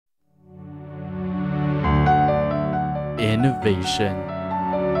Innovation.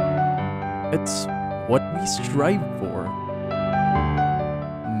 It's what we strive for.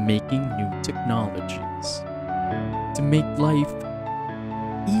 Making new technologies to make life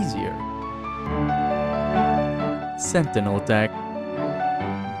easier. Sentinel Tech.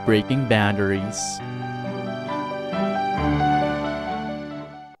 Breaking boundaries.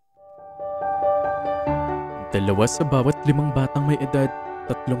 Dalawa sa bawat 5 batang may edad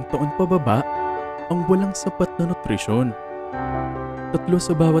 3 taon pababa ang walang sapat na nutrisyon. 3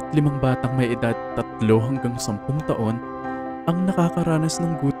 sa bawat 5 batang may edad 3 hanggang 10 taon ang nakakaranas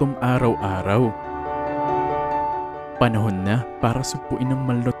ng gutom araw-araw. Panahon na para supuin ang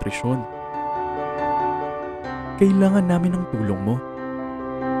malnutrisyon. Kailangan namin ng tulong mo.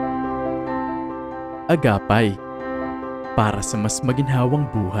 Agapay, para sa mas maginhawang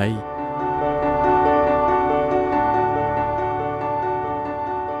buhay.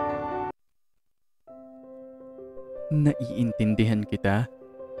 Naiintindihan kita.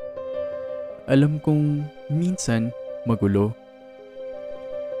 Alam kong minsan magulo.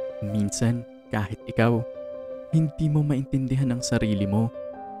 Minsan kahit ikaw, hindi mo maintindihan ang sarili mo.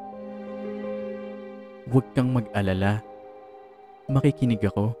 Huwag kang mag-alala. Makikinig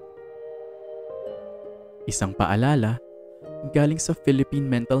ako. Isang paalala galing sa Philippine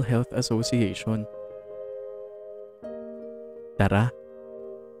Mental Health Association. Tara,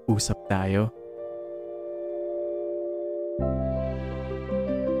 usap tayo.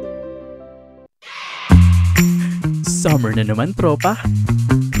 Summer na naman, tropa.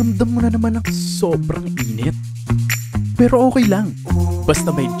 Ramdam mo na naman ang sobrang init. Pero okay lang.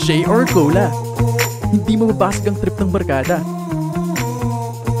 Basta may JR Cola. Hindi mababasag ang trip ng barkada.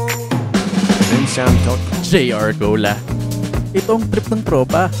 JR Cola. Ito ang trip ng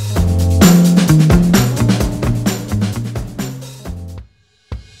tropa.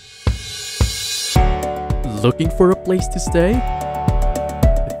 Looking for a place to stay?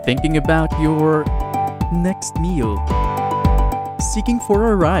 Thinking about your next meal? Seeking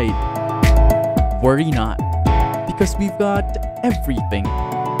for a ride? Worry not, because we've got everything.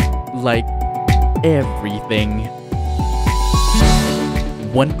 Like everything.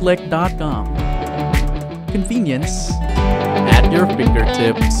 OneClick.com. Convenience at your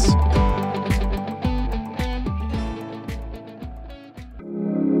fingertips.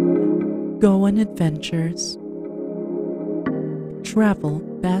 Go on adventures. Travel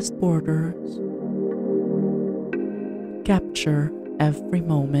past borders. Capture every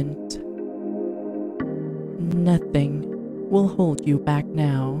moment. Nothing will hold you back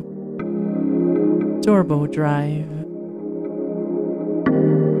now. Turbo Drive.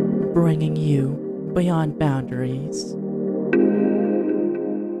 Bringing you beyond boundaries.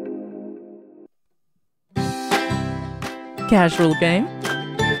 Casual game.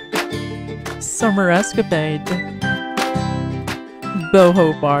 Summer escapade.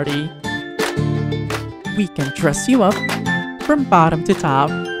 Boho party. We can dress you up from bottom to top.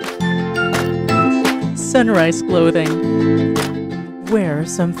 Sunrise clothing. Wear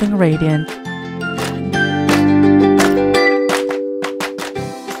something radiant.